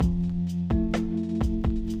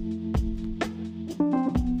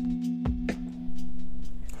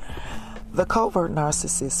The covert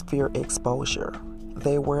narcissists fear exposure.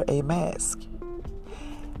 They wear a mask.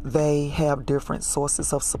 They have different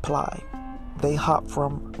sources of supply. They hop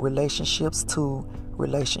from relationships to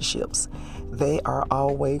relationships. They are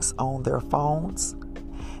always on their phones.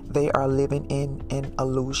 They are living in an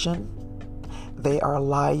illusion. They are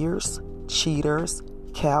liars, cheaters,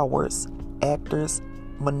 cowards, actors,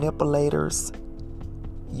 manipulators,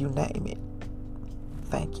 you name it.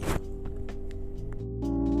 Thank you.